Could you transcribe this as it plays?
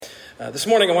This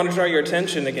morning I want to draw your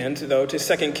attention again to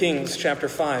 2 Kings chapter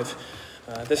 5.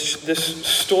 This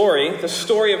story, the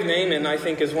story of Naaman, I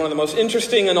think is one of the most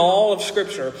interesting in all of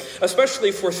Scripture,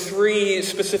 especially for three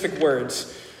specific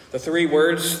words. The three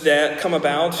words that come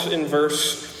about in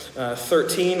verse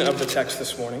 13 of the text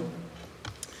this morning.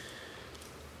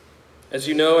 As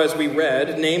you know, as we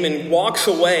read, Naaman walks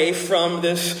away from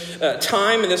this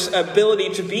time and this ability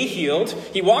to be healed.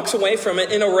 He walks away from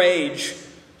it in a rage.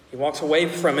 He walks away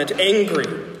from it angry.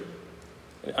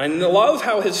 I love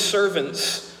how his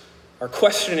servants are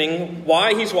questioning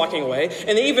why he's walking away.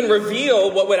 And they even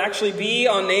reveal what would actually be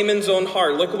on Naaman's own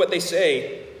heart. Look at what they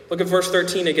say. Look at verse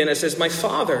 13 again. It says, "My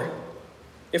father,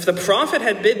 if the prophet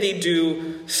had bid thee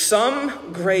do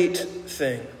some great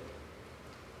thing,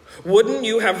 wouldn't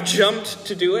you have jumped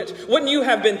to do it? Wouldn't you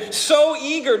have been so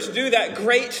eager to do that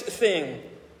great thing?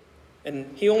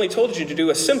 And he only told you to do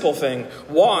a simple thing,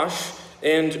 wash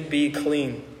and be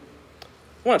clean."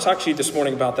 I want to talk to you this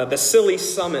morning about that, the silly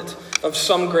summit of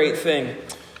some great thing.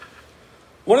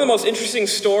 One of the most interesting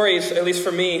stories, at least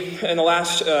for me, in the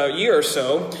last year or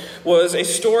so, was a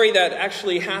story that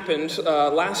actually happened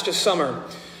last summer.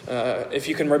 If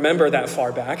you can remember that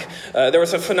far back, there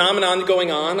was a phenomenon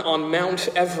going on Mount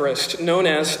Everest known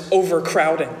as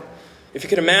overcrowding. If you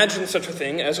could imagine such a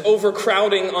thing as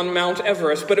overcrowding on Mount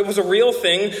Everest, but it was a real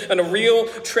thing and a real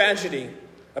tragedy.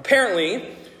 Apparently,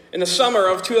 in the summer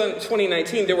of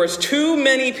 2019, there was too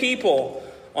many people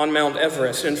on Mount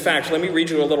Everest. In fact, let me read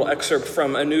you a little excerpt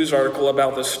from a news article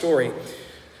about this story.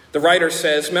 The writer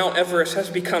says, "Mount Everest has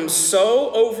become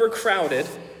so overcrowded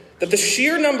that the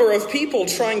sheer number of people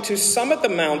trying to summit the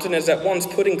mountain is at once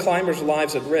putting climbers'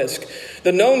 lives at risk.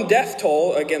 The known death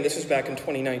toll," again, this is back in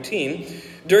 2019,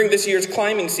 "during this year's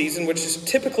climbing season, which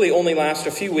typically only lasts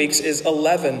a few weeks, is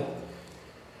 11.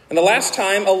 And the last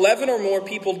time 11 or more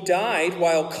people died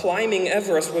while climbing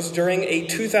Everest was during a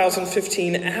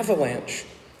 2015 avalanche.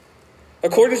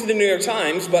 According to the New York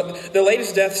Times, but the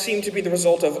latest deaths seem to be the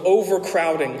result of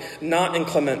overcrowding, not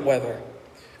inclement weather.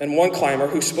 And one climber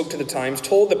who spoke to the Times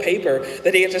told the paper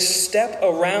that he had to step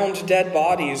around dead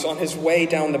bodies on his way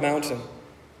down the mountain.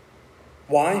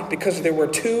 Why? Because there were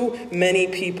too many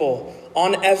people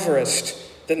on Everest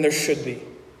than there should be."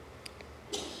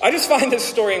 I just find this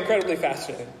story incredibly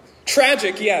fascinating.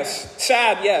 Tragic, yes.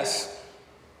 Sad, yes.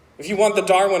 If you want the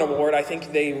Darwin Award, I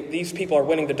think these people are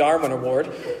winning the Darwin Award.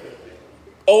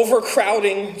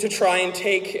 Overcrowding to try and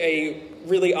take a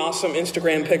really awesome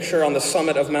Instagram picture on the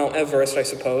summit of Mount Everest, I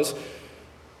suppose.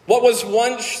 What was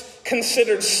once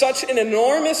considered such an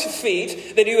enormous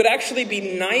feat that he would actually be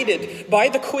knighted by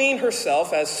the Queen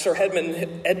herself, as Sir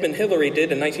Edmund Hillary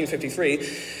did in 1953,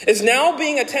 is now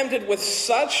being attempted with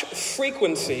such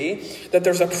frequency that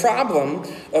there's a problem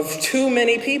of too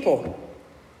many people.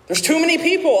 There's too many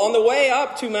people on the way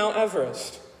up to Mount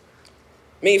Everest.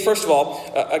 Me, first of all,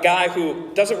 a guy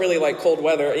who doesn't really like cold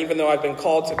weather, even though I've been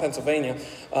called to Pennsylvania,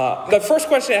 the first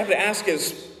question I have to ask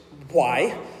is,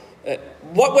 why?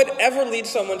 What would ever lead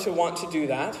someone to want to do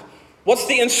that? What's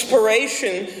the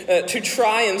inspiration to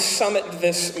try and summit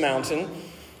this mountain?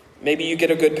 Maybe you get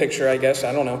a good picture, I guess.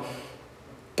 I don't know.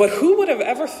 But who would have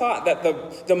ever thought that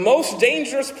the most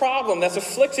dangerous problem that's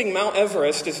afflicting Mount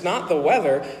Everest is not the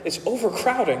weather, it's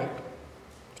overcrowding.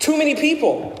 Too many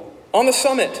people on the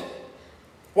summit.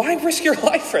 Why risk your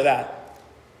life for that?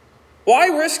 Why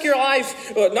risk your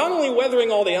life not only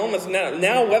weathering all the elements,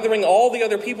 now weathering all the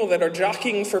other people that are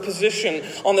jockeying for position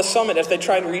on the summit as they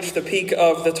try to reach the peak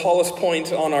of the tallest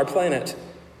point on our planet?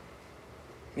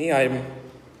 Me, I'm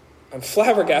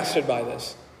flabbergasted by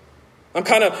this. I'm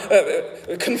kind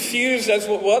of confused as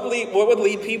to what would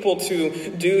lead people to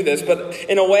do this. But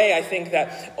in a way, I think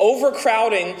that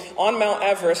overcrowding on Mount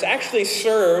Everest actually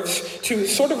serves to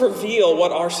sort of reveal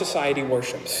what our society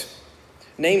worships.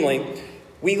 Namely,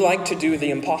 we like to do the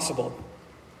impossible.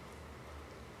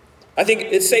 I think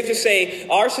it's safe to say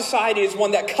our society is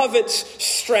one that covets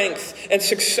strength and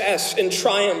success and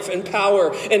triumph and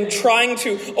power and trying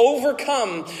to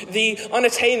overcome the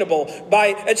unattainable by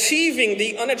achieving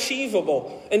the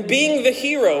unachievable and being the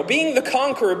hero, being the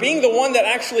conqueror, being the one that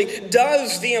actually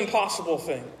does the impossible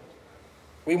thing.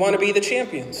 We want to be the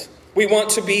champions. We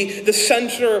want to be the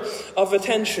center of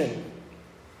attention.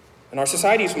 In our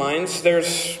society's minds,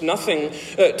 there's nothing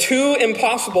too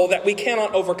impossible that we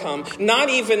cannot overcome, not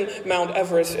even Mount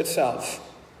Everest itself.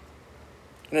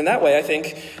 And in that way, I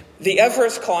think the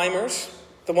Everest climbers,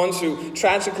 the ones who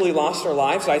tragically lost their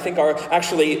lives, I think are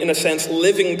actually, in a sense,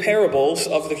 living parables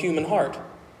of the human heart.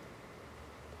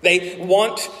 They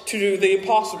want to do the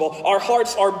impossible. Our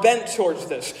hearts are bent towards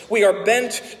this. We are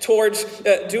bent towards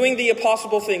doing the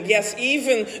impossible thing. Yes,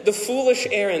 even the foolish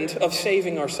errand of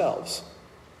saving ourselves.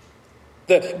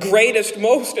 The greatest,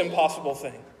 most impossible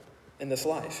thing in this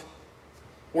life.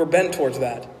 We're bent towards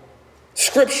that.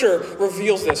 Scripture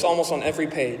reveals this almost on every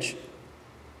page.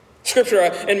 Scripture,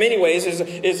 in many ways, is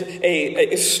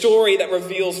a story that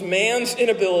reveals man's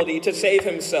inability to save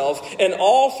himself, and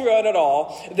all throughout it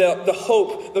all, the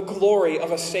hope, the glory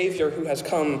of a Savior who has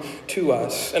come to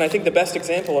us. And I think the best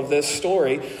example of this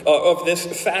story, of this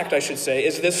fact, I should say,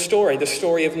 is this story, the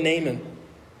story of Naaman.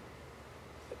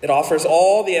 It offers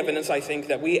all the evidence, I think,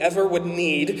 that we ever would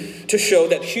need to show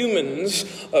that humans,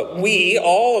 we,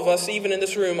 all of us, even in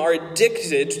this room, are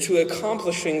addicted to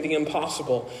accomplishing the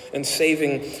impossible and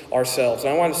saving ourselves.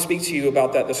 And I want to speak to you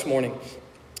about that this morning.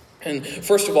 And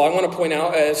first of all, I want to point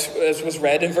out, as was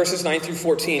read in verses 9 through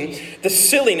 14, the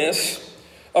silliness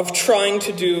of trying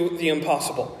to do the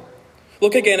impossible.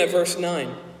 Look again at verse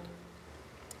 9.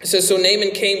 It says, "So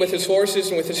Naaman came with his horses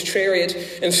and with his chariot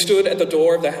and stood at the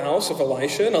door of the house of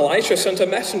Elisha. And Elisha sent a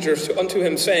messenger unto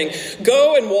him, saying,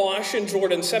 Go and wash in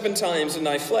Jordan 7 times, and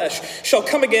thy flesh shall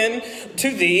come again to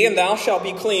thee, and thou shalt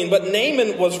be clean. But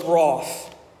Naaman was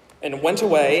wroth, and went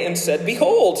away and said,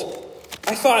 Behold,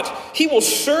 I thought, he will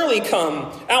surely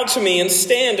come out to me and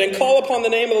stand and call upon the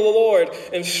name of the Lord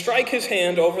and strike his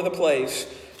hand over the place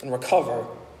and recover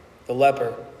the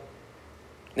leper."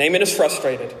 Naaman is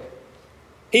frustrated.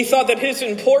 He thought that his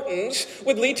importance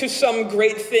would lead to some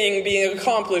great thing being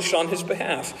accomplished on his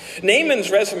behalf. Naaman's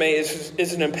resume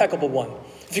is an impeccable one.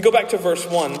 If you go back to verse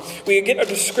 1, we get a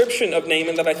description of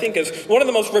Naaman that I think is one of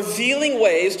the most revealing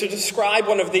ways to describe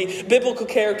one of the biblical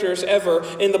characters ever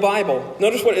in the Bible.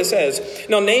 Notice what it says.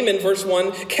 Now Naaman, verse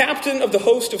 1, captain of the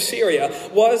host of Syria,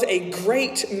 was a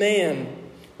great man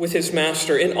with his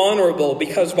master and honorable,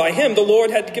 because by him the Lord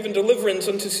had given deliverance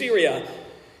unto Syria.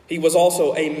 He was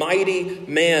also a mighty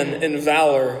man in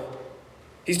valor.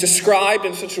 He's described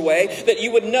in such a way that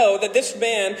you would know that this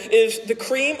man is the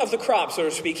cream of the crop, so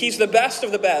to speak. He's the best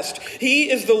of the best. He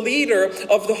is the leader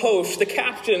of the host, the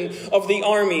captain of the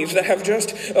armies that have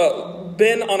just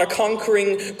been on a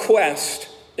conquering quest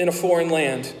in a foreign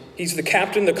land. He's the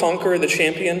captain, the conqueror, the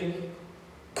champion.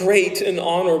 Great and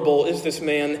honorable is this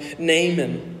man,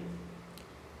 Naaman.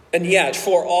 And yet,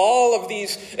 for all of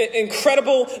these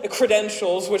incredible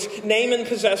credentials which Naaman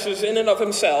possesses in and of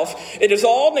himself, it is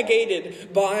all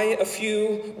negated by a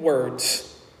few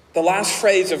words. The last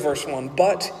phrase of verse 1,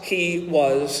 but he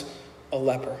was a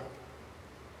leper.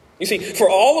 You see, for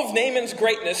all of Naaman's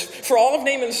greatness, for all of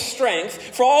Naaman's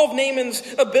strength, for all of Naaman's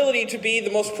ability to be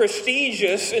the most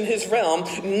prestigious in his realm,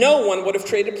 no one would have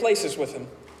traded places with him.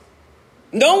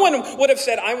 No one would have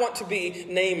said, I want to be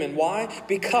Naaman. Why?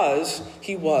 Because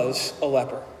he was a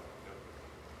leper.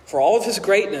 For all of his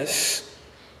greatness,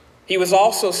 he was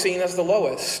also seen as the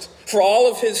lowest. For all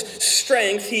of his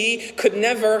strength, he could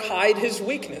never hide his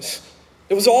weakness.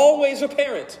 It was always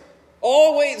apparent,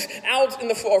 always out in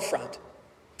the forefront.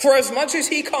 For as much as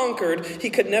he conquered, he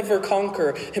could never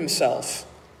conquer himself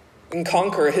and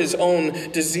conquer his own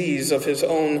disease of his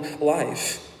own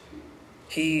life.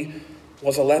 He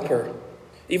was a leper.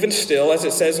 Even still, as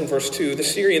it says in verse 2, the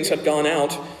Syrians had gone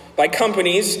out by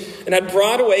companies and had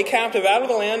brought away captive out of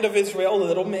the land of Israel a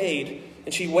little maid.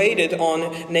 And she waited on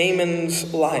Naaman's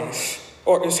wife.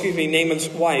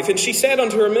 And she said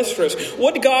unto her mistress,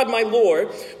 Would God, my Lord,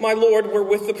 were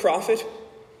with the prophet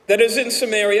that is in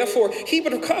Samaria, for he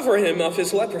would recover him of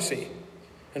his leprosy.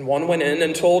 And one went in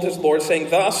and told his Lord, saying,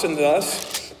 Thus and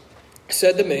thus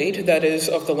said the maid that is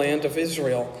of the land of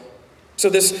Israel. So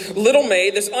this little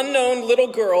maid, this unknown little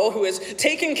girl who is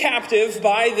taken captive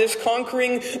by this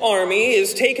conquering army,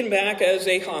 is taken back as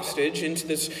a hostage into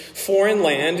this foreign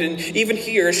land. And even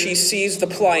here she sees the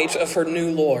plight of her new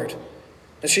Lord.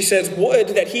 And she says,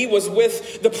 Would that he was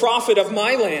with the prophet of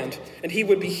my land, and he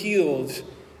would be healed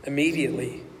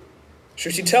immediately. So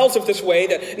she tells of this way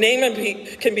that Naaman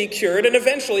can be cured. And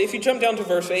eventually, if you jump down to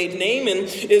verse 8, Naaman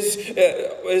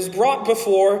is brought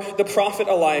before the prophet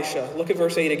Elisha. Look at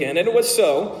verse 8 again. And it was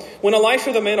so, when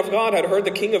Elisha the man of God had heard the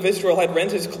king of Israel had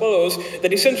rent his clothes, that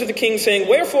he sent to the king, saying,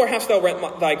 Wherefore hast thou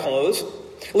rent thy clothes?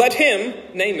 Let him,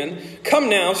 Naaman, come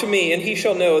now to me, and he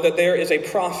shall know that there is a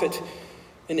prophet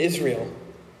in Israel.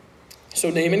 So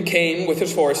Naaman came with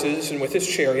his horses and with his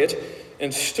chariot,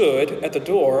 and stood at the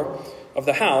door of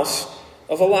the house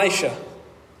of Elisha.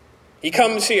 He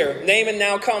comes here. Naaman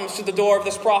now comes to the door of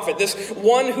this prophet, this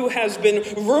one who has been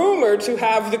rumored to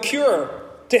have the cure,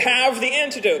 to have the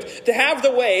antidote, to have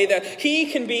the way that he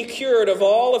can be cured of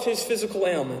all of his physical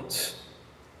ailments.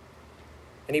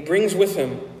 And he brings with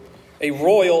him a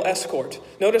royal escort.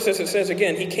 Notice as it says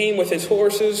again, he came with his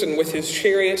horses and with his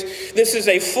chariots. This is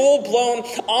a full-blown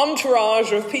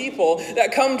entourage of people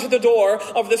that come to the door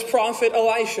of this prophet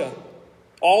Elisha.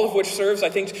 All of which serves, I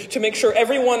think, to make sure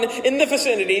everyone in the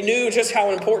vicinity knew just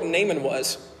how important Naaman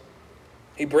was.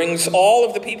 He brings all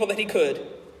of the people that he could,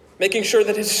 making sure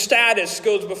that his status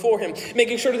goes before him,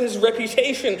 making sure that his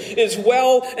reputation is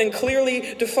well and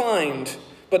clearly defined.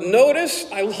 But notice,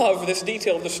 I love this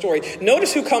detail of the story.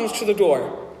 Notice who comes to the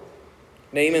door.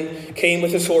 Naaman came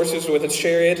with his horses, with his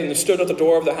chariot, and stood at the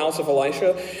door of the house of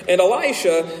Elisha. And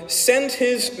Elisha sent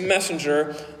his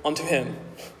messenger unto him.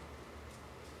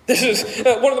 This is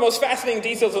one of the most fascinating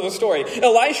details of the story.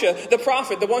 Elisha, the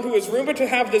prophet, the one who is rumored to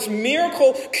have this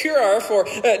miracle cure for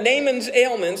Naaman's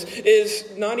ailments, is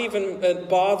not even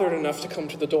bothered enough to come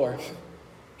to the door.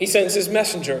 He sends his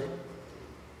messenger.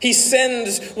 He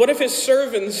sends one of his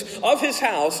servants of his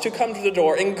house to come to the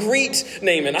door and greet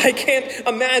Naaman. I can't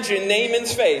imagine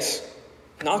Naaman's face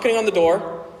knocking on the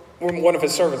door, or one of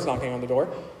his servants knocking on the door.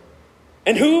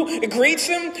 And who greets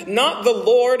him? Not the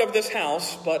Lord of this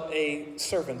house, but a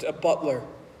servant, a butler.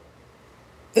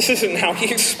 This isn't how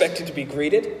he expected to be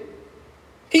greeted.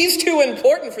 He's too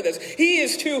important for this. He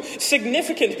is too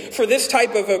significant for this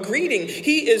type of a greeting.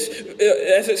 He is,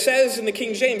 as it says in the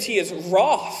King James, he is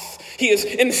wroth. He is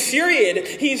infuriated.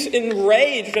 He's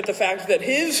enraged at the fact that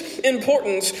his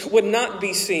importance would not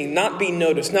be seen, not be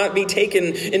noticed, not be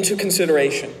taken into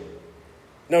consideration.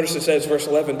 Notice it says, verse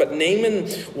 11, but Naaman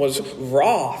was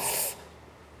wroth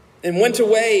and went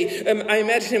away. I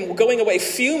imagine him going away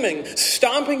fuming,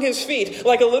 stomping his feet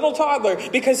like a little toddler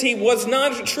because he was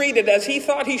not treated as he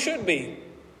thought he should be.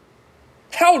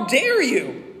 How dare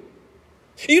you?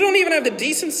 You don't even have the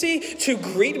decency to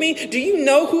greet me? Do you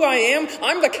know who I am?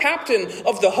 I'm the captain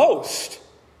of the host.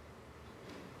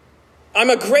 I'm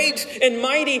a great and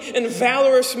mighty and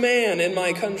valorous man in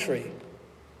my country.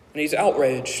 And he's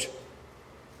outraged.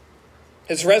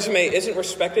 His resume isn't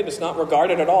respected. It's not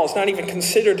regarded at all. It's not even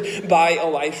considered by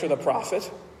Elisha the prophet.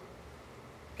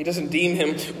 He doesn't deem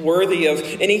him worthy of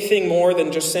anything more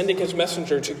than just sending his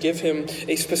messenger to give him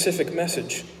a specific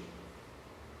message.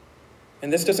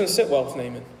 And this doesn't sit well with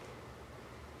Naaman.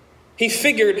 He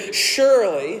figured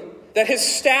surely that his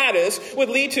status would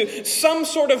lead to some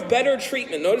sort of better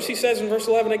treatment. Notice he says in verse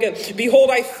 11 again, behold,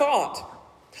 I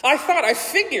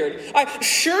figured,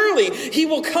 surely he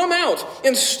will come out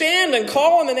and stand and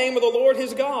call on the name of the Lord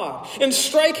his God and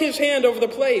strike his hand over the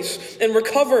place and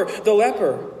recover the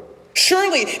leper.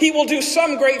 Surely he will do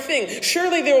some great thing.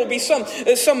 Surely there will be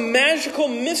some magical,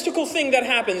 mystical thing that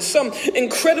happens. Some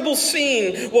incredible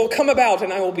scene will come about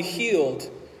and I will be healed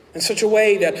in such a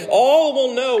way that all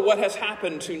will know what has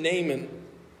happened to Naaman.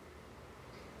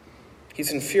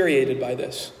 He's infuriated by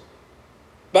this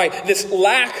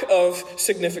lack of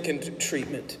significant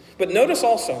treatment. But notice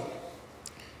also,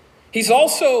 he's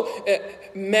also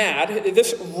mad.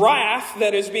 This wrath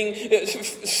that is being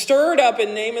stirred up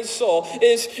in Naaman's soul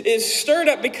is stirred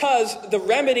up because the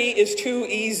remedy is too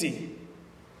easy.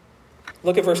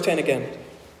 Look at verse 10 again.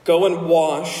 Go and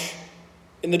wash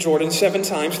in the Jordan 7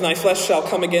 times, and thy flesh shall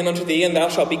come again unto thee, and thou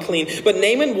shalt be clean. But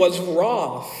Naaman was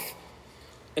wroth,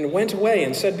 and went away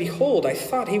and said, behold, I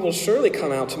thought he will surely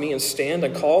come out to me and stand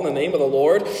and call in the name of the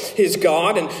Lord, his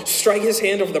God, and strike his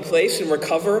hand over the place and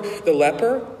recover the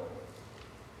leper.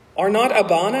 Are not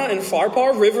Abana and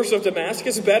Pharpar, rivers of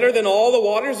Damascus, better than all the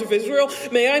waters of Israel?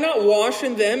 May I not wash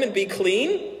in them and be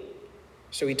clean?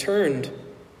 So he turned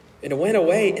and went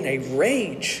away in a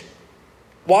rage.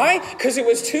 Why? Because it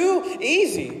was too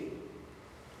easy.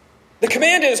 The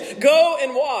command is, go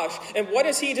and wash. And what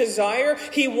does he desire?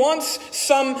 He wants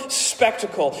some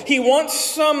spectacle. He wants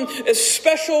some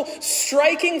special,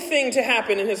 striking thing to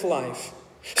happen in his life.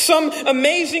 Some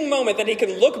amazing moment that he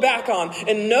can look back on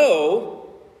and know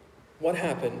what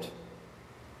happened.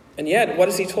 And yet, what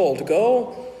is he told?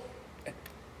 Go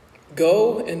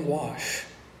and wash.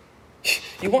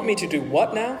 You want me to do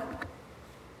what now?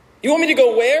 You want me to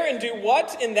go where and do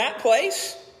what in that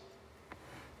place?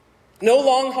 No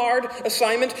long, hard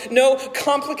assignment, no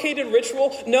complicated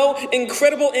ritual, no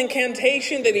incredible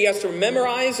incantation that he has to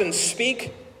memorize and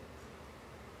speak.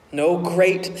 No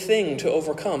great thing to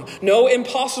overcome. No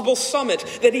impossible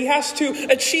summit that he has to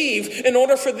achieve in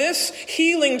order for this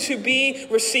healing to be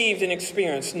received and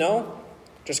experienced. No,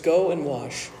 just go and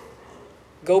wash.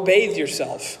 Go bathe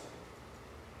yourself.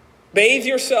 Bathe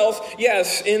yourself,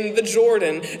 yes, in the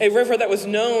Jordan, a river that was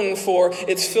known for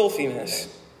its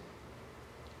filthiness.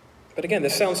 But again,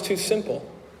 this sounds too simple.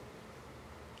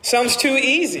 Sounds too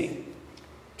easy.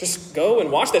 Just go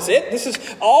and wash. That's it? This is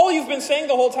all you've been saying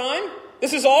the whole time?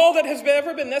 This is all that has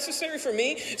ever been necessary for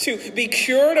me to be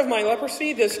cured of my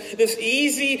leprosy, this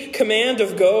easy command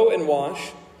of go and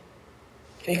wash.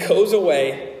 And he goes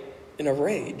away in a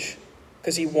rage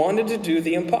because he wanted to do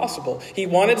the impossible. He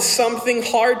wanted something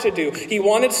hard to do. He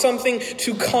wanted something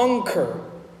to conquer.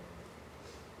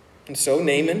 And so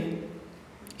Naaman,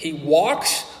 he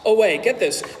walks away. Get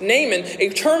this. Naaman, a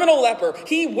terminal leper,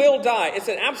 he will die. It's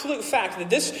an absolute fact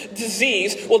that this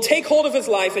disease will take hold of his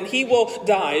life and he will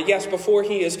die. Yes, before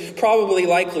he is probably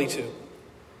likely to.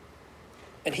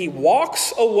 And he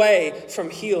walks away from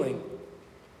healing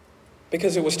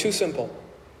because it was too simple.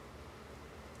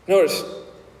 Notice,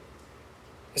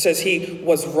 it says he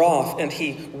was wroth and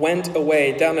he went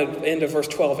away, down at the end of verse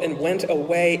 12, and went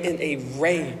away in a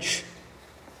rage.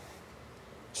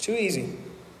 It's too easy.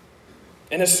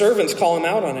 And his servants call him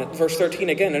out on it. Verse 13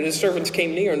 again, and his servants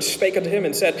came near and spake unto him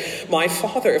and said, My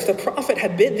father, if the prophet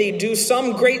had bid thee do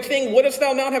some great thing, wouldst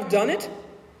thou not have done it?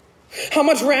 How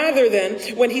much rather then,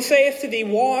 when he saith to thee,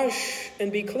 Wash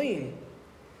and be clean?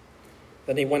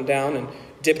 Then he went down and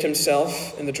dipped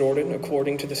himself in the Jordan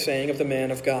according to the saying of the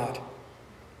man of God.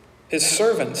 His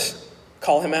servants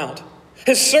call him out.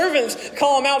 His servants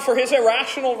call him out for his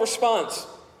irrational response.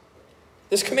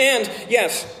 This command,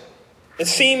 yes, it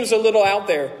seems a little out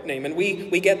there, Naaman.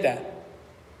 We get that.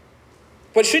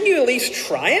 But shouldn't you at least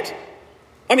try it?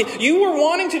 I mean, you were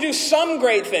wanting to do some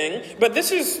great thing, but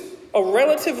this is a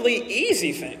relatively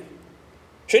easy thing.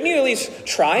 Shouldn't you at least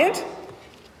try it?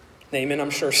 Naaman,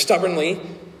 I'm sure, stubbornly,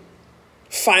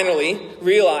 finally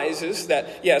realizes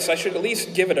that, yes, I should at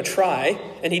least give it a try.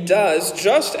 And he does,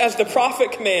 just as the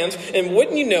prophet commands. And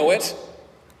wouldn't you know it,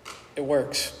 it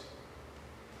works.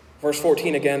 Verse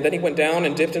 14 again, then he went down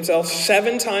and dipped himself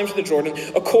 7 times in the Jordan,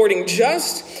 according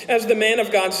just as the man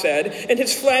of God said. And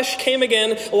his flesh came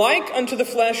again like unto the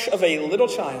flesh of a little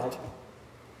child.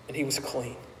 And he was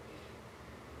clean.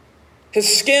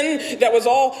 His skin that was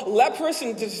all leprous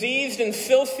and diseased and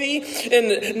filthy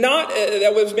and not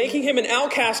that was making him an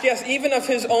outcast, yes, even of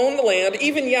his own land,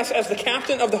 even, yes, as the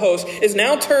captain of the host, is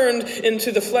now turned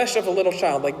into the flesh of a little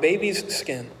child, like baby's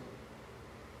skin.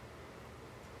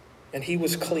 And he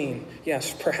was clean,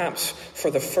 yes, perhaps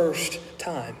for the first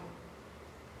time.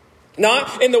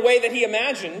 Not in the way that he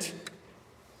imagined,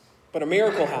 but a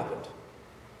miracle happened.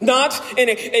 Not in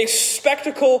a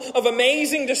spectacle of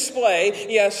amazing display,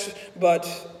 yes, but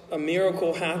a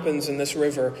miracle happens in this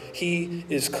river. He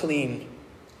is clean.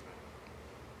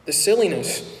 The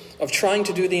silliness of trying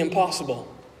to do the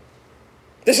impossible.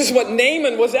 This is what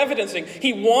Naaman was evidencing.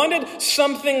 He wanted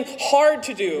something hard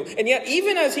to do. And yet,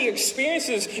 even as he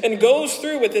experiences and goes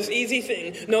through with this easy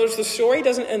thing, notice the story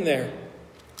doesn't end there.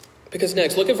 Because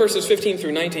next, look at verses 15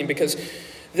 through 19, because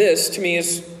this, to me,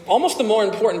 is almost the more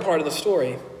important part of the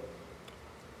story.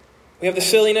 We have the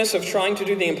silliness of trying to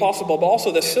do the impossible, but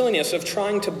also the silliness of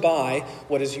trying to buy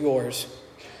what is yours.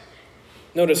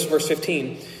 Notice verse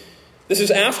 15. This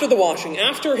is after the washing,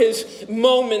 after his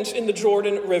moment in the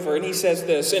Jordan River. And he says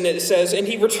this, and it says, and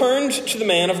he returned to the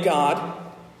man of God,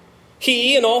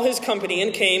 he and all his company,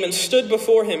 and came and stood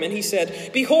before him. And he said,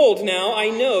 Behold, now I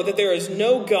know that there is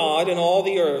no God in all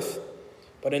the earth,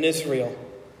 but in Israel.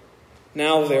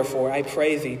 Now, therefore, I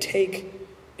pray thee, take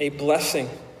a blessing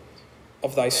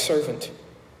of thy servant.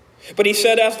 But he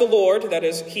said, As the Lord, that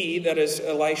is he, that is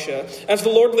Elisha, as the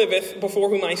Lord liveth, before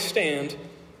whom I stand,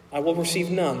 I will receive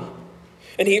none.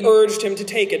 And he urged him to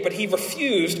take it, but he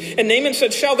refused. And Naaman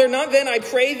said, Shall there not then, I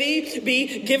pray thee,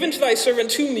 be given to thy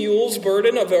servant 2 mules'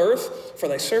 burden of earth? For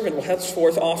thy servant will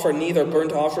henceforth offer neither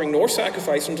burnt offering nor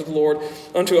sacrifice unto the Lord,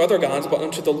 unto other gods, but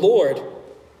unto the Lord.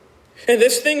 And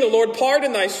this thing the Lord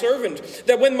pardon thy servant,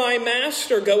 that when my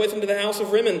master goeth into the house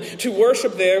of Rimmon to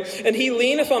worship there, and he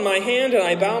leaneth on my hand, and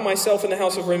I bow myself in the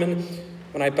house of Rimmon,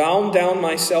 when I bow down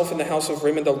myself in the house of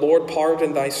Rimmon, the Lord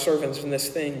pardon thy servants in this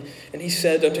thing. And he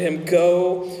said unto him,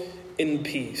 Go in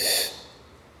peace.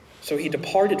 So he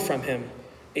departed from him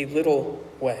a little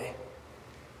way.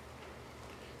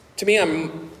 To me,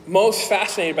 I'm most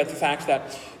fascinated by the fact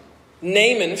that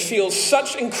Naaman feels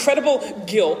such incredible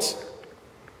guilt.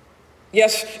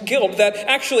 Yes, guilt, that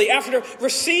actually after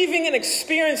receiving and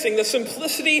experiencing the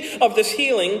simplicity of this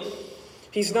healing,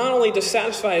 he's not only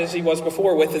dissatisfied as he was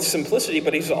before with its simplicity,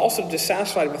 but he's also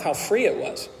dissatisfied with how free it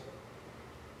was.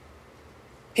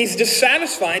 He's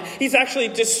dissatisfied. He's actually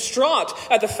distraught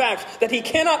at the fact that he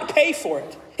cannot pay for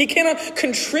it. He cannot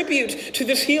contribute to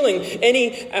this healing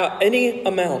any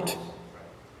amount.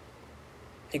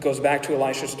 He goes back to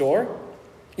Elisha's door.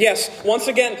 Yes, once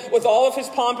again, with all of his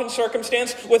pomp and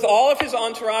circumstance, with all of his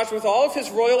entourage, with all of his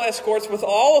royal escorts, with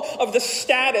all of the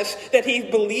status that he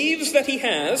believes that he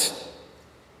has.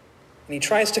 And he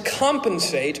tries to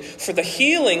compensate for the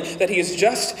healing that he has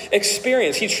just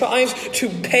experienced. He tries to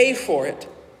pay for it.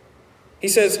 He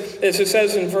says, as it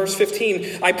says in verse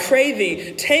 15, I pray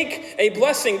thee, take a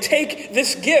blessing, take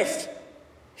this gift.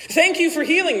 Thank you for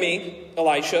healing me,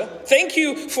 Elisha. Thank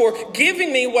you for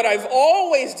giving me what I've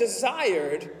always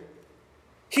desired.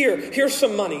 Here's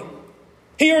some money.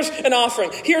 Here's an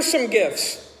offering. Here's some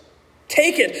gifts.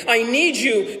 Take it. I need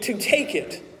you to take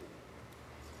it.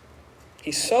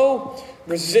 He's so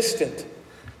resistant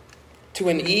to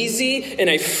an easy and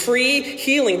a free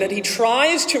healing that he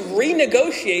tries to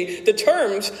renegotiate the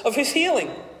terms of his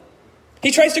healing. He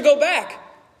tries to go back.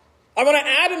 I want to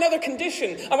add another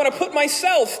condition. I want to put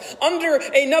myself under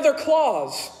another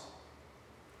clause.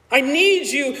 I need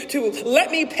you to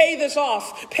let me pay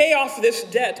off this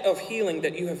debt of healing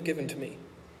that you have given to me.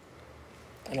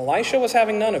 And Elisha was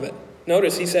having none of it.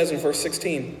 Notice he says in verse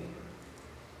 16,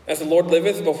 as the Lord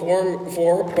liveth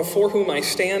before whom I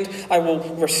stand, I will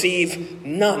receive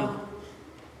none.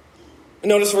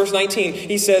 Notice verse 19.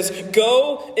 He says,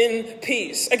 go in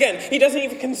peace. Again, he doesn't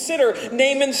even consider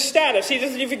Naaman's status. He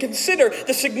doesn't even consider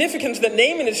the significance that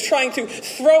Naaman is trying to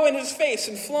throw in his face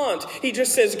and flaunt. He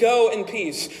just says, go in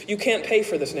peace. You can't pay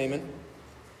for this, Naaman.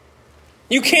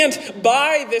 You can't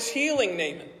buy this healing,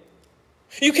 Naaman.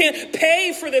 You can't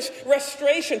pay for this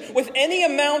restoration with any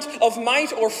amount of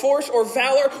might or force or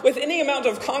valor, with any amount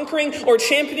of conquering or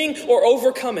championing or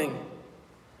overcoming.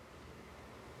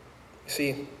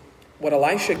 See, what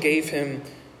Elisha gave him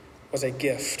was a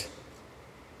gift.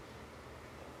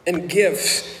 And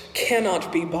gifts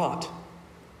cannot be bought.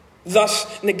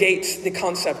 Thus negates the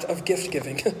concept of gift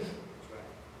giving.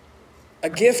 A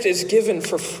gift is given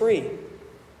for free.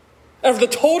 Of the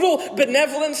total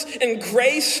benevolence and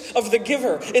grace of the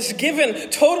giver is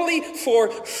given totally for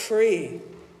free.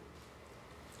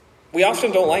 We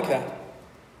often don't like that.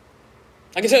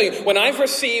 I can tell you, when I've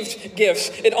received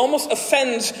gifts, it almost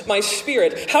offends my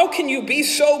spirit. How can you be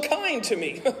so kind to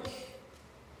me? And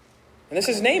this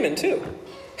is Naaman too.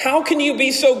 How can you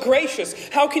be so gracious?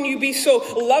 How can you be so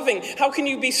loving? How can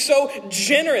you be so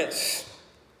generous?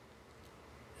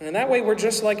 And in that way, we're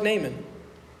just like Naaman.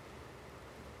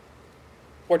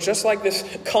 We're just like this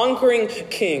conquering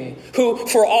king who,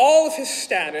 for all of his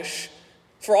status,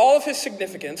 for all of his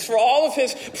significance, for all of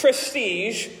his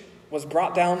prestige, was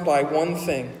brought down by one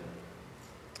thing.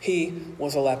 He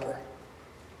was a leper.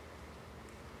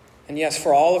 And yes,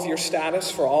 for all of your status,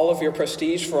 for all of your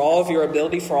prestige, for all of your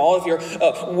ability, for all of your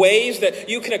ways that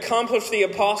you can accomplish the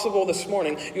impossible this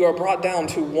morning, you are brought down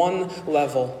to one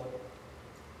level.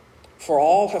 For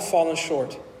all have fallen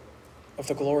short of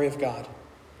the glory of God.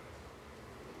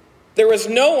 There is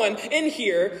no one in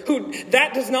here who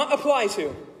that does not apply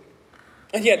to.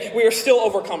 And yet, we are still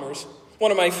overcomers.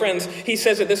 One of my friends, he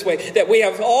says it this way, that we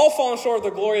have all fallen short of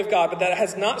the glory of God, but that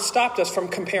has not stopped us from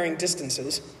comparing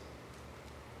distances.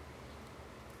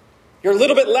 You're a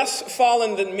little bit less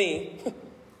fallen than me.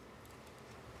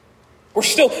 We're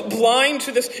still blind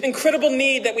to this incredible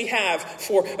need that we have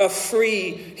for a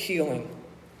free healing.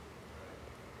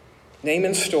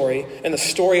 Naaman's story and the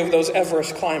story of those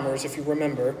Everest climbers, if you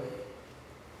remember,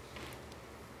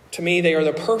 to me, they are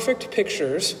the perfect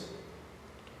pictures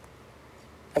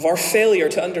of our failure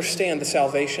to understand the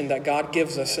salvation that God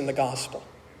gives us in the gospel.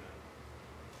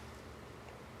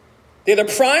 They're the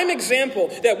prime example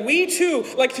that we too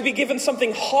like to be given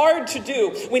something hard to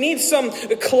do. We need some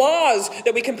clause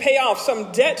that we can pay off,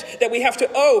 some debt that we have to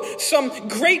owe, some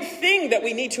great thing that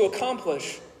we need to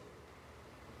accomplish.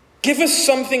 Give us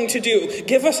something to do.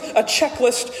 Give us a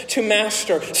checklist to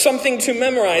master, something to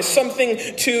memorize, something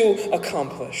to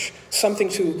accomplish, something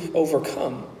to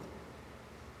overcome.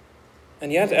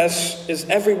 And yet, as is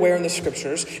everywhere in the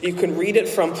scriptures, you can read it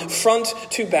from front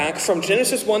to back, from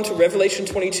Genesis 1 to Revelation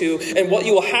 22, and what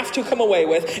you will have to come away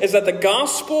with is that the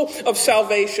gospel of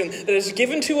salvation that is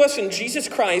given to us in Jesus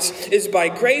Christ is by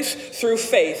grace through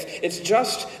faith. It's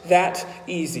just that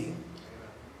easy.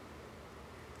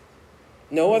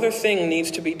 No other thing needs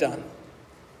to be done.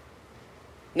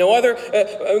 No other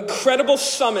incredible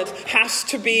summit has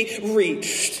to be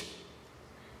reached.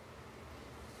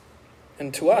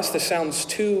 And to us, this sounds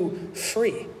too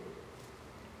free.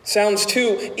 Sounds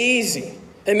too easy.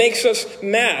 It makes us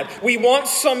mad. We want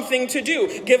something to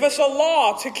do. Give us a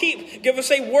law to keep. Give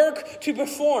us a work to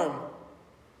perform.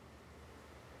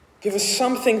 Give us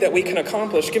something that we can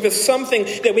accomplish. Give us something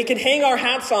that we can hang our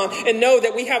hats on and know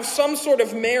that we have some sort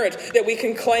of merit that we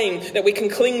can claim, that we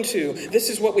can cling to. This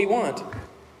is what we want.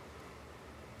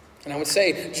 And I would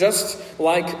say, just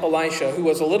like Elisha, who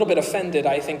was a little bit offended,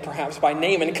 I think, perhaps, by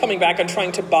Naaman coming back and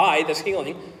trying to buy this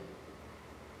healing,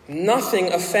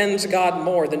 Nothing offends God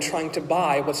more than trying to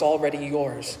buy what's already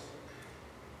yours.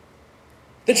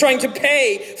 Than trying to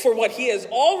pay for what he has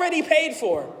already paid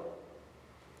for.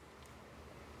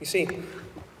 You see,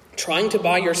 trying to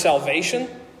buy your salvation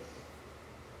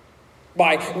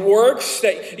by works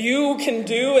that you can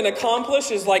do and accomplish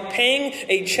is like paying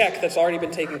a check that's already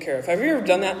been taken care of. Have you ever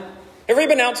done that? Ever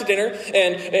been out to dinner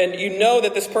and you know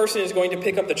that this person is going to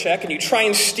pick up the check and you try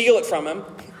and steal it from him,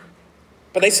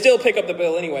 but they still pick up the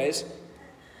bill anyways,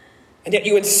 and yet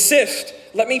you insist,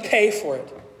 let me pay for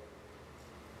it.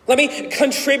 Let me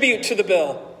contribute to the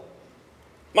bill.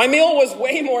 My meal was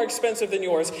way more expensive than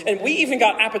yours, and we even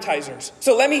got appetizers,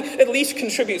 so let me at least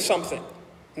contribute something.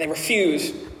 And they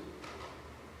refuse.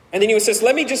 And then you insist,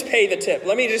 let me just pay the tip.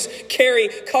 Let me just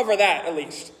cover that at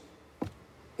least.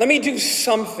 Let me do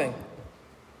something.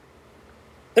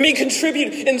 Let me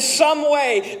contribute in some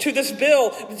way to this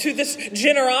bill, to this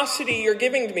generosity you're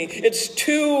giving to me. It's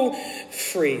too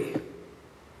free.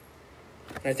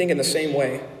 And I think in the same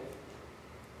way,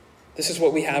 this is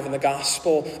what we have in the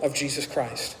gospel of Jesus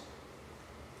Christ.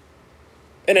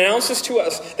 It announces to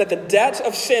us that the debt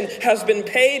of sin has been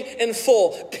paid in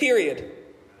full, period.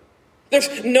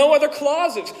 There's no other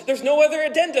clauses. There's no other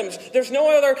addendums. There's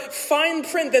no other fine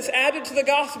print that's added to the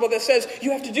gospel that says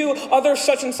you have to do other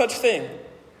such and such thing.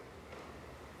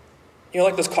 You know,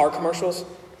 like those car commercials?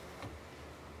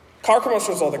 Car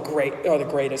commercials are the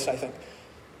greatest, I think.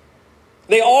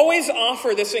 They always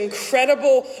offer this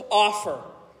incredible offer.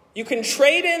 You can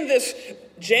trade in this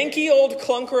janky old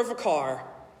clunker of a car,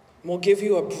 and we'll give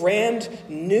you a brand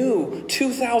new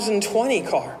 2020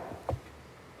 car.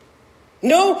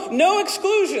 No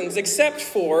exclusions except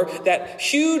for that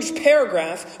huge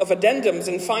paragraph of addendums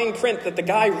and fine print that the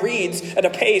guy reads at a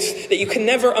pace that you can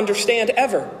never understand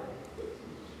ever.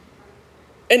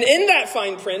 And in that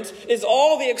fine print is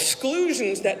all the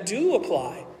exclusions that do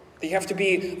apply. You have to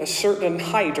be a certain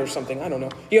height or something, I don't know.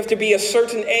 You have to be a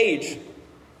certain age.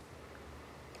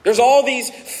 There's all these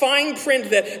fine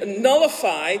print that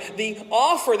nullify the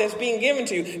offer that's being given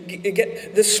to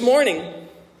you. This morning,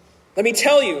 let me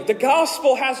tell you, the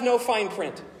gospel has no fine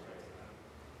print.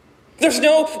 There's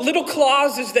no little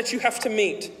clauses that you have to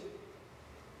meet.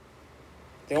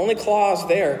 The only clause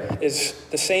there is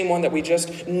the same one that we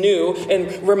just knew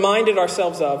and reminded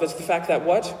ourselves of. It's the fact that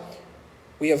what?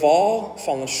 We have all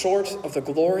fallen short of the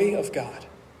glory of God.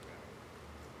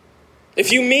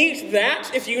 If you meet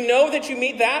that, if you know that you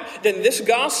meet that, then this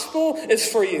gospel is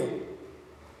for you.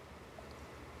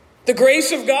 The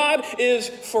grace of God is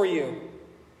for you.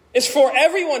 It's for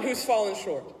everyone who's fallen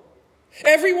short.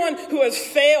 Everyone who has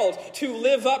failed to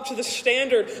live up to the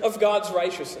standard of God's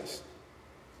righteousness.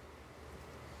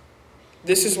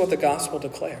 This is what the gospel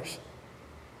declares.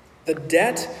 The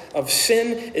debt of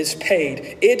sin is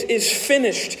paid. It is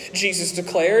finished, Jesus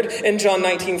declared in John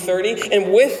 19:30.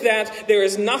 And with that, there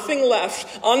is nothing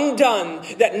left undone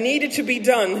that needed to be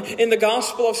done in the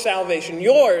gospel of salvation.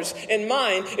 Yours and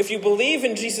mine, if you believe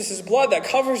in Jesus' blood that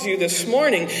covers you this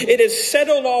morning, it is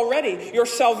settled already. Your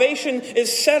salvation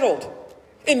is settled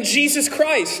in Jesus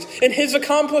Christ, in his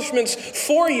accomplishments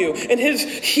for you, in his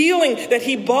healing that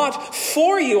he bought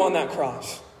for you on that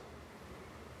cross.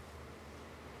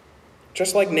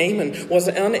 Just like Naaman was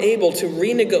unable to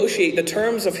renegotiate the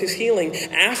terms of his healing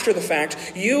after the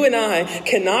fact, you and I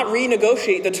cannot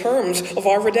renegotiate the terms of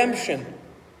our redemption.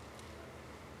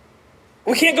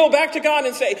 We can't go back to God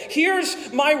and say,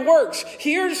 here's my works,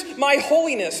 here's my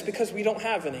holiness, because we don't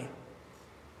have any.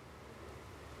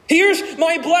 Here's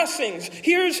my blessings,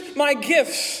 here's my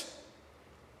gifts.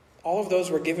 All of those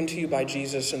were given to you by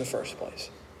Jesus in the first place.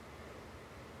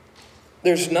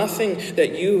 There's nothing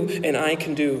that you and I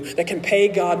can do that can pay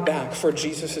God back for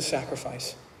Jesus'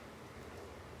 sacrifice.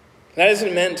 That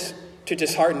isn't meant to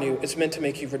dishearten you. It's meant to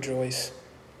make you rejoice.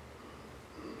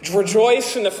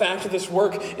 Rejoice in the fact that this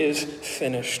work is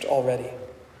finished already.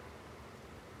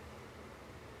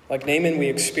 Like Naaman, we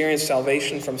experience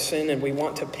salvation from sin and we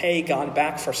want to pay God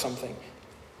back for something.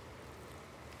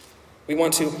 We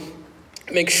want to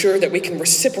make sure that we can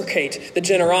reciprocate the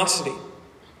generosity.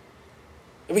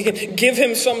 We can give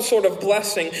him some sort of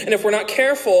blessing. And if we're not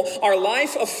careful, our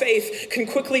life of faith can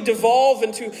quickly devolve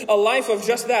into a life of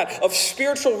just that, of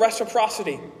spiritual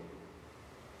reciprocity.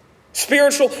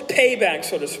 Spiritual payback,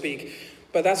 so to speak.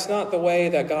 But that's not the way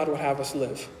that God would have us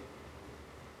live.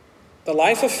 The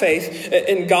life of faith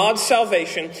in God's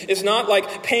salvation is not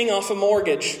like paying off a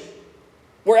mortgage,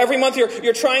 where every month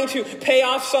you're trying to pay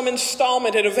off some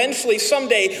installment, and eventually,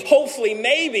 someday, hopefully,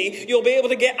 maybe, you'll be able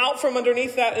to get out from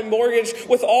underneath that mortgage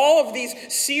with all of these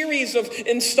series of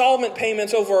installment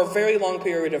payments over a very long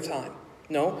period of time.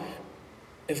 No.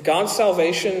 If God's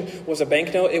salvation was a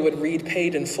banknote, it would read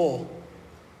paid in full.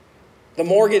 The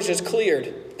mortgage is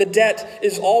cleared. The debt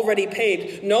is already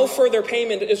paid. No further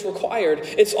payment is required.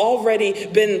 It's already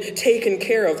been taken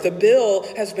care of. The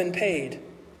bill has been paid.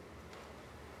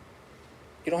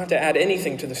 You don't have to add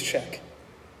anything to this check.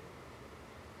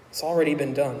 It's already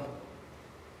been done.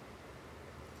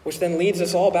 Which then leads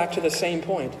us all back to the same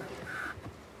point.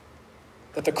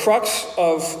 That the crux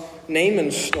of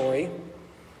Naaman's story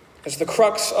is the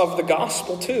crux of the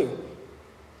gospel too.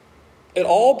 It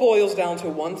all boils down to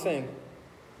one thing: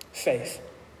 faith.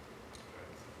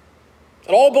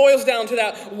 It all boils down to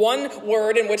that one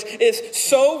word in which is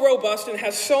so robust and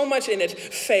has so much in it: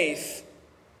 faith.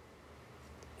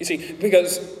 You see,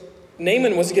 because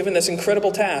Naaman was given this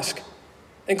incredible task.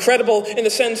 Incredible in the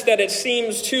sense that it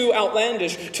seems too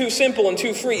outlandish, too simple, and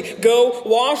too free. Go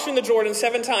wash in the Jordan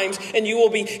 7 times and you will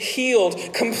be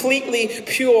healed, completely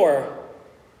pure.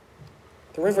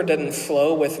 The river didn't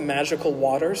flow with magical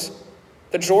waters.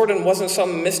 The Jordan wasn't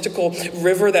some mystical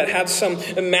river that had some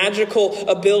magical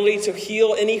ability to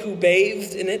heal any who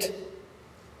bathed in it.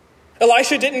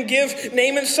 Elisha didn't give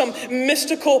Naaman some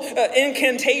mystical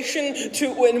incantation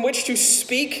in which to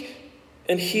speak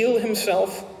and heal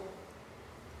himself.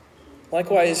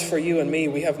 Likewise, for you and me,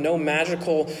 we have no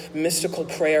magical, mystical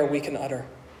prayer we can utter.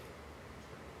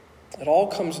 It all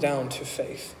comes down to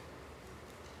faith.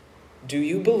 Do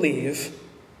you believe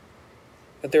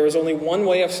that there is only one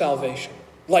way of salvation?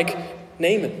 Like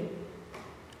Naaman.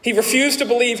 He refused to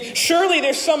believe, surely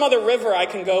there's some other river I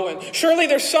can go in. Surely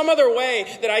there's some other way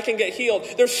that I can get healed.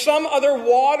 There's some other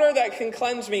water that can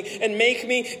cleanse me and make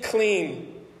me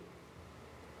clean.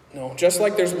 No, just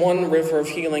like there's one river of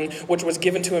healing which was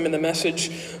given to him in the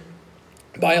message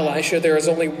by Elisha, there is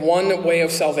only one way of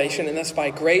salvation, and that's by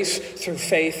grace through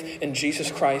faith in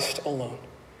Jesus Christ alone.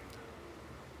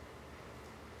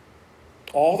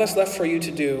 All that's left for you to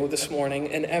do this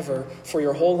morning and ever for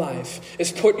your whole life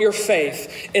is put your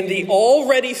faith in the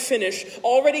already finished,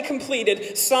 already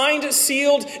completed, signed,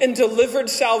 sealed, and delivered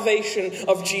salvation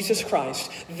of Jesus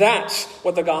Christ. That's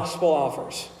what the gospel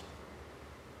offers.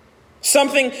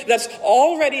 Something that's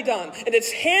already done, and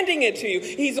it's handing it to you.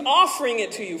 He's offering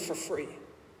it to you for free.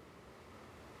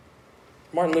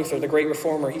 Martin Luther, the great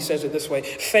reformer, he says it this way: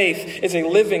 faith is a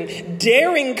living,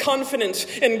 daring confidence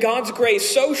in God's grace,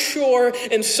 so sure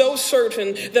and so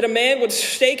certain that a man would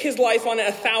stake his life on it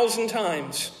 1,000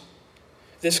 times.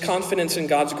 This confidence in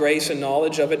God's grace and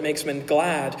knowledge of it makes men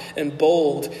glad and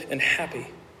bold and happy.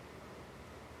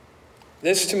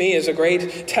 This, to me, is a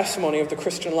great testimony of the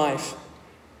Christian life.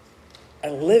 A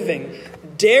living,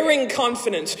 daring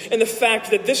confidence in the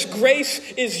fact that this grace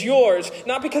is yours,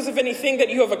 not because of anything that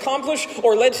you have accomplished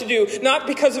or led to do, not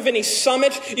because of any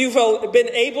summit you've been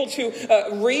able to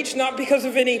reach, not because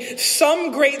of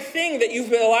some great thing that you've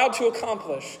been allowed to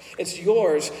accomplish. It's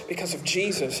yours because of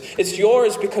Jesus. It's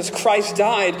yours because Christ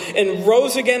died and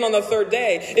rose again on the 3rd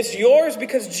day. It's yours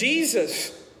because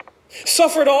Jesus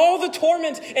suffered all the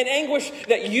torment and anguish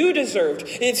that you deserved.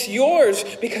 It's yours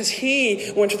because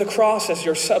he went to the cross as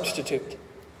your substitute.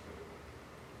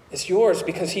 It's yours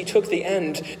because he took the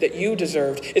end that you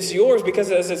deserved. It's yours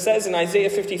because, as it says in Isaiah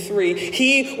 53,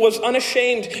 he was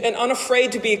unashamed and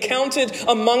unafraid to be counted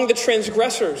among the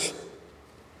transgressors.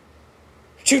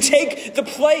 To take the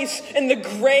place in the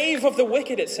grave of the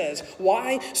wicked, it says.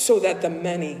 Why? So that the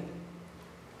many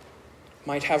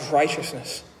might have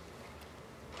righteousness.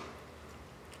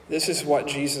 This is what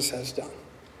Jesus has done.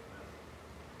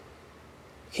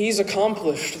 He's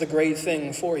accomplished the great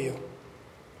thing for you.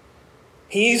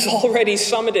 He's already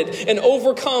summited and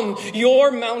overcome your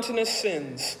mountainous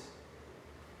sins.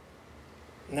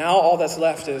 Now all that's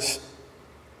left is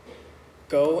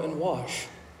go and wash,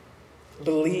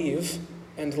 believe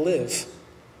and live.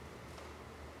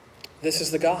 This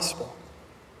is the gospel.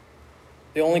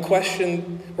 The only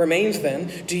question remains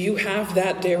then, do you have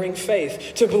that daring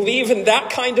faith to believe in that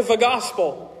kind of a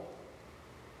gospel?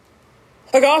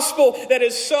 A gospel that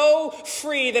is so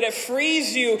free that it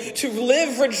frees you to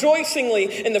live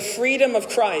rejoicingly in the freedom of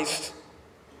Christ.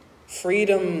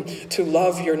 Freedom to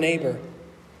love your neighbor.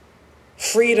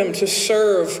 Freedom to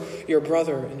serve your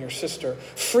brother and your sister.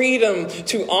 Freedom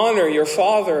to honor your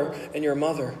father and your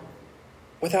mother,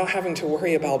 without having to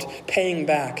worry about paying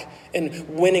back and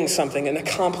winning something and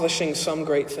accomplishing some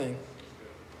great thing.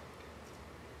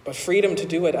 But freedom to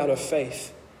do it out of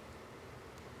faith.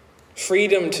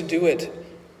 Freedom to do it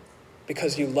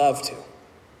because you love to.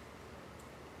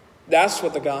 That's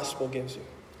what the gospel gives you.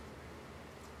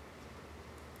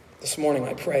 This morning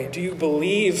I pray, do you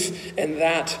believe in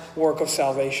that work of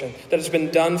salvation that has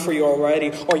been done for you already?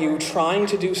 Or are you trying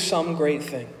to do some great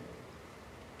thing?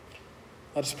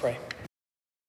 Let us pray.